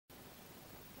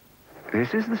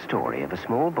This is the story of a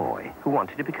small boy who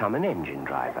wanted to become an engine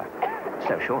driver.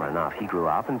 So sure enough, he grew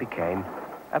up and became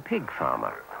a pig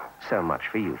farmer. So much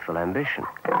for youthful ambition.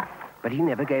 But he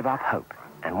never gave up hope.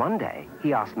 And one day,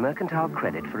 he asked Mercantile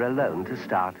credit for a loan to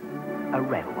start a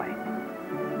railway.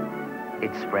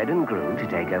 It spread and grew to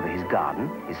take over his garden,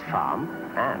 his farm,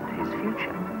 and his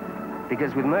future.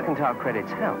 Because with Mercantile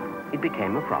credit's help, it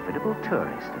became a profitable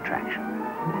tourist attraction.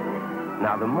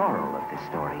 Now, the moral of this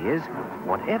story is,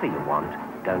 whatever you want,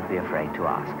 don't be afraid to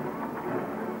ask.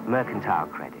 Mercantile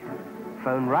credit.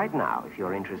 Phone right now if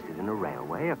you're interested in a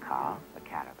railway, a car, a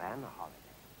caravan, a holiday.